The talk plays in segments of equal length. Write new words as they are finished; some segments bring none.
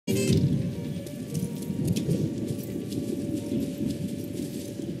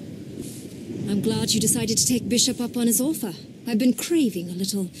I'm glad you decided to take Bishop up on his offer. I've been craving a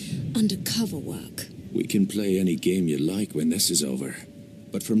little undercover work. We can play any game you like when this is over.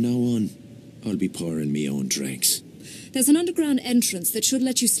 But from now on, I'll be pouring me own drinks. There's an underground entrance that should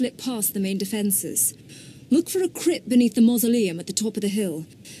let you slip past the main defenses. Look for a crypt beneath the mausoleum at the top of the hill.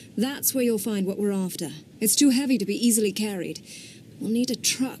 That's where you'll find what we're after. It's too heavy to be easily carried. We'll need a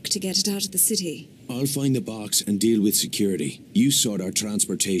truck to get it out of the city. I'll find the box and deal with security. You sort our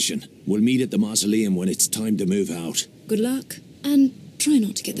transportation. We'll meet at the mausoleum when it's time to move out. Good luck. And try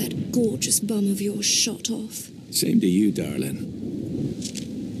not to get that gorgeous bum of yours shot off. Same to you, darling.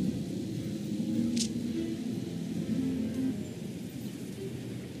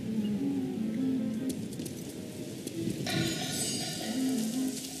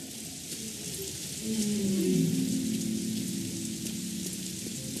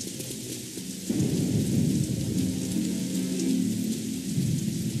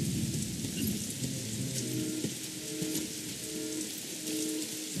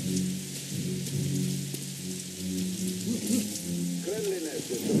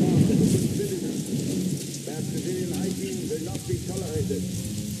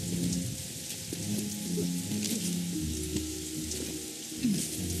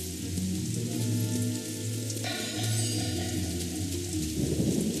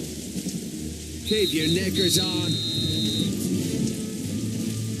 Keep your knickers on.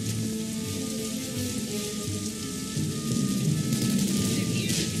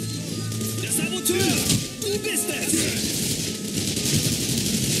 Der Saboteur! Du bist es!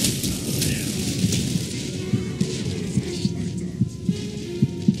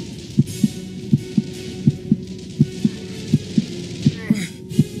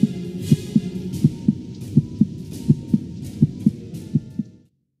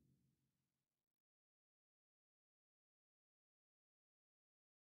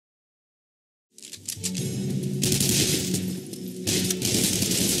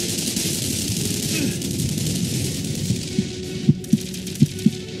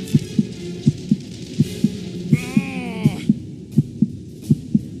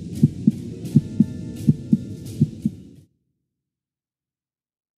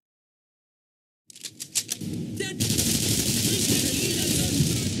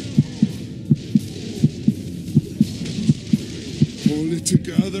 Hold it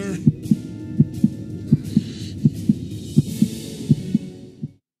together.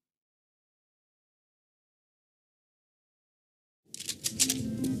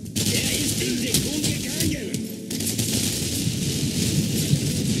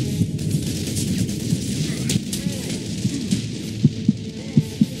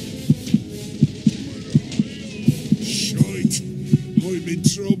 Shite. I'm in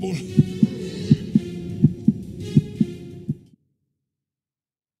trouble.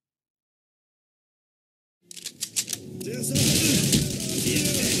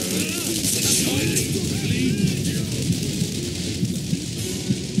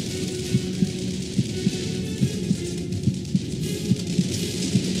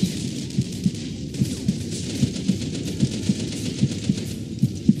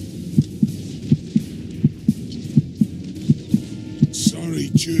 Sorry,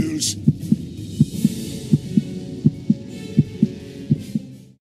 Jules.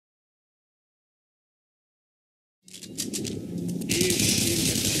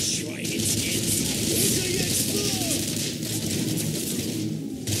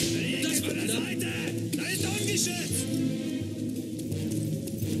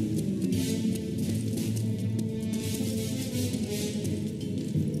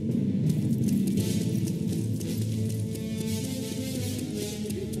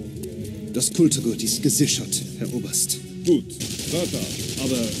 Das Kulturgut ist gesichert, Herr Oberst. Gut, Vater.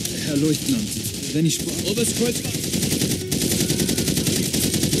 Aber, Herr Leutnant, wenn ich... Oberst Kreuzmann!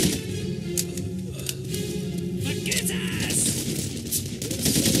 Vergiss es!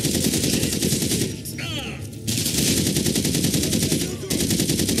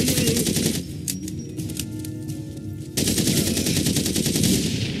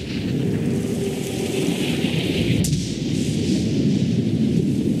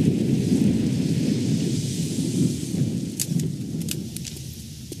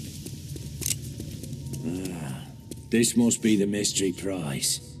 This must be the mystery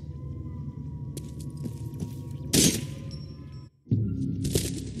prize.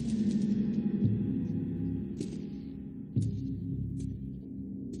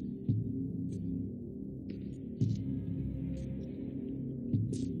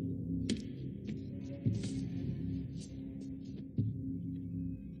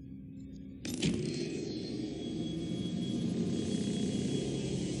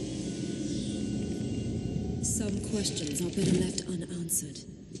 some questions are better left unanswered.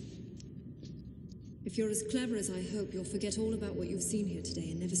 If you're as clever as I hope, you'll forget all about what you've seen here today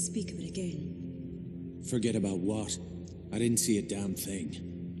and never speak of it again. Forget about what? I didn't see a damn thing.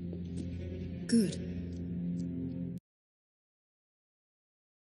 Good.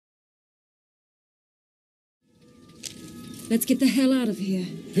 Let's get the hell out of here.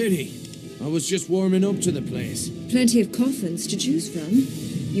 Pity. I was just warming up to the place. Plenty of coffins to choose from.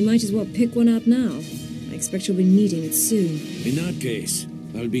 You might as well pick one out now. I expect you'll be needing it soon. In that case,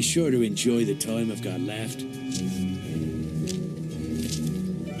 I'll be sure to enjoy the time I've got left.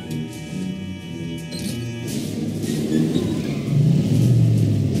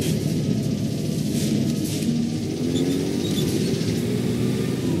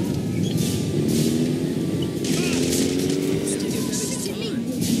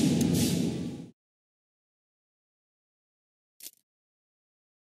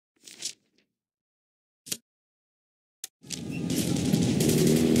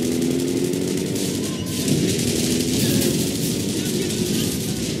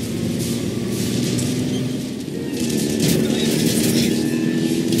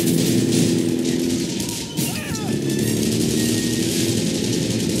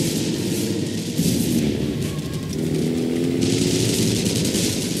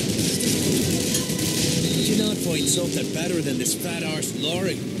 Something better than this fat-arsed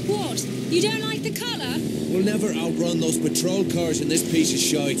lorry. What? You don't like the colour? We'll never outrun those patrol cars in this piece of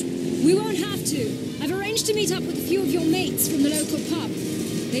shite. We won't have to. I've arranged to meet up with a few of your mates from the local pub.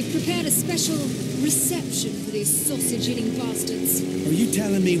 They've prepared a special reception for these sausage-eating bastards. Are you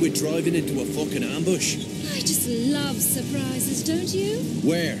telling me we're driving into a fucking ambush? I just love surprises, don't you?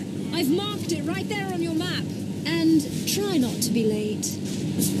 Where? I've marked it right there on your map. And try not to be late.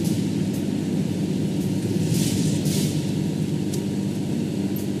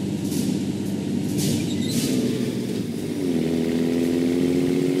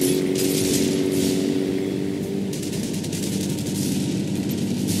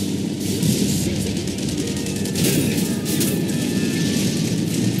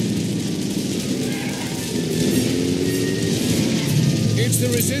 The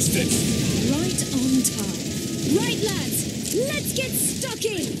resistance. Right on time. Right, lads. Let's get stuck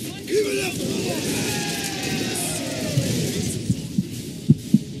in. Give it up!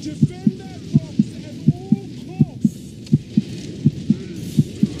 Defend that box at all costs!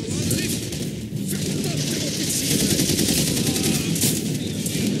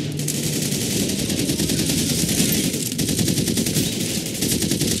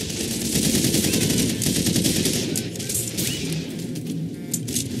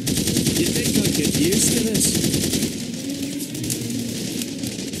 Get used to this.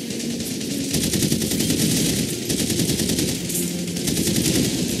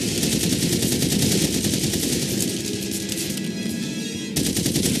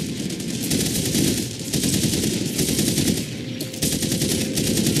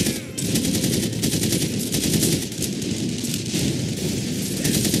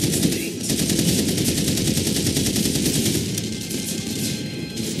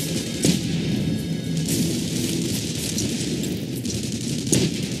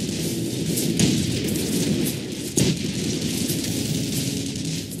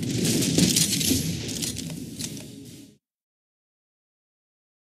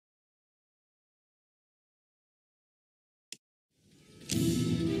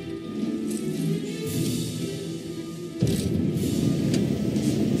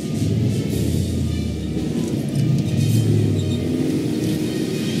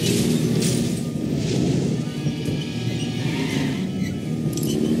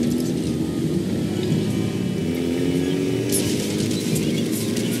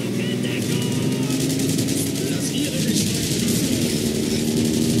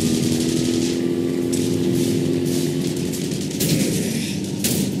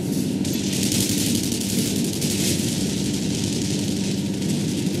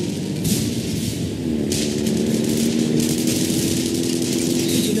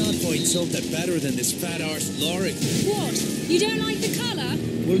 Something better than this fat-arsed lorry. What? You don't like the colour?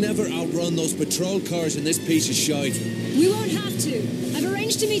 We'll never outrun those patrol cars in this piece of shite. We won't have to. I've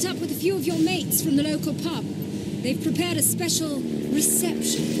arranged to meet up with a few of your mates from the local pub. They've prepared a special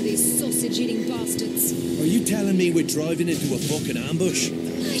reception for these sausage-eating bastards. Are you telling me we're driving into a fucking ambush?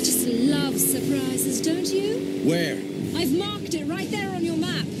 I just love surprises, don't you? Where? I've marked it right there on your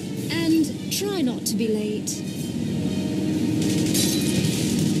map. And try not to be late.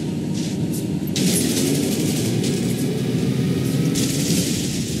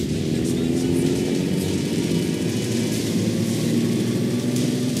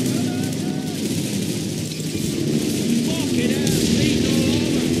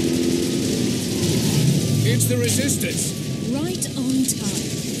 the resistance? Right on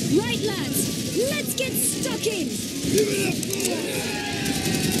time. Right, lads, let's get stuck in.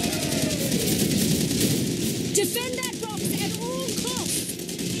 Defend that box at all costs.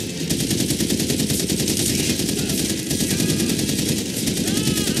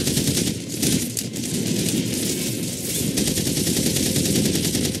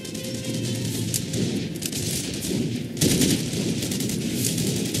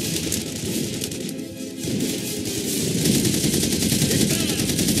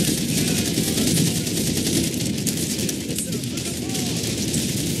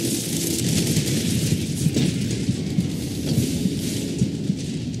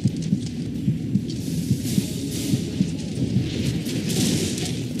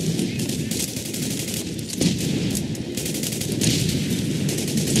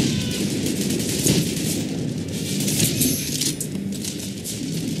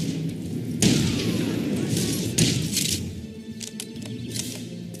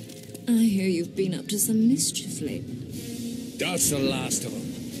 I hear you've been up to some mischief lately. That's the last of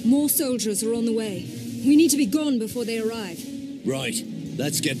them. More soldiers are on the way. We need to be gone before they arrive. Right,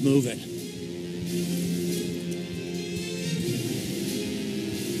 let's get moving.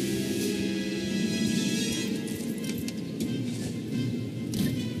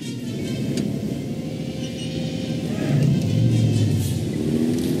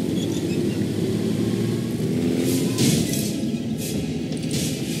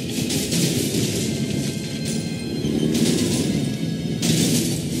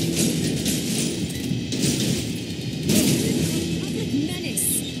 Public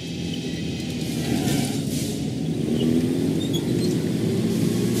menace.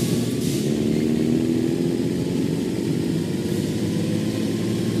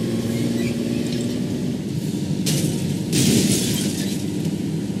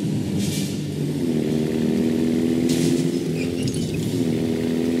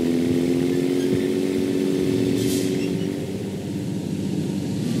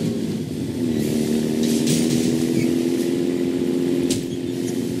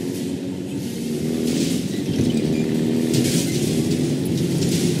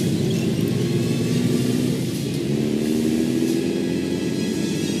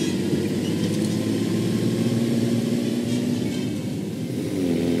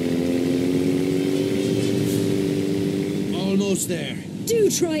 Almost there. Do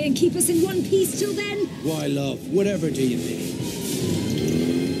try and keep us in one piece till then. Why, love, whatever do you mean?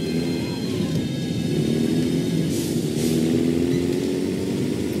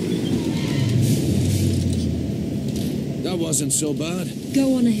 That wasn't so bad.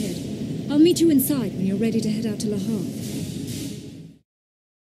 Go on ahead. I'll meet you inside when you're ready to head out to Le Havre.